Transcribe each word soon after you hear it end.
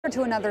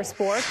To another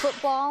sport,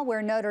 football,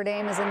 where Notre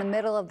Dame is in the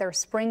middle of their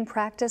spring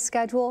practice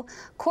schedule.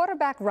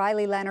 Quarterback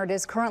Leonard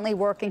is currently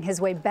working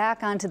his way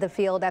back onto the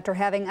field after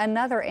having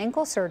another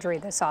ankle surgery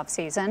this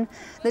offseason.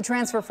 The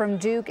transfer from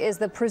Duke is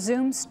the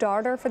presumed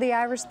starter for the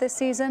Irish this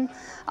season,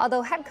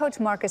 although head coach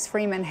Marcus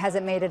Freeman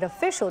hasn't made it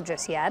official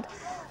just yet.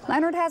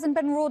 Leonard hasn't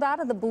been ruled out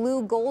of the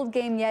blue-gold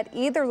game yet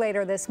either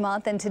later this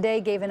month, and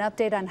today gave an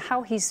update on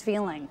how he's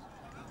feeling.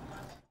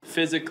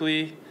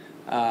 Physically,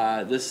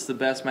 this is the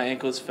best my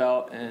ankle's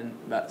felt in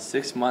about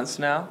 6 months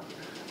now.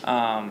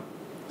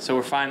 So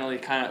we're finally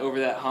kind of over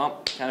that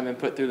hump, kind of been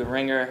put through the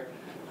ringer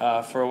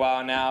for a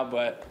while now,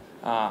 but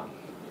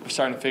we're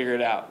starting to figure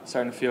it out,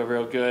 starting to feel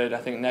real good. I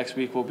think next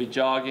week we'll be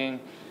jogging,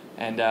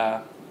 and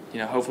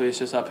hopefully it's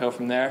just uphill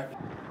from there.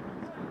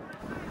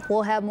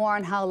 We'll have more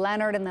on how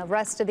Leonard and the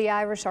rest of the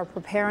Irish are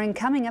preparing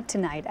coming up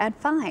tonight at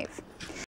 5.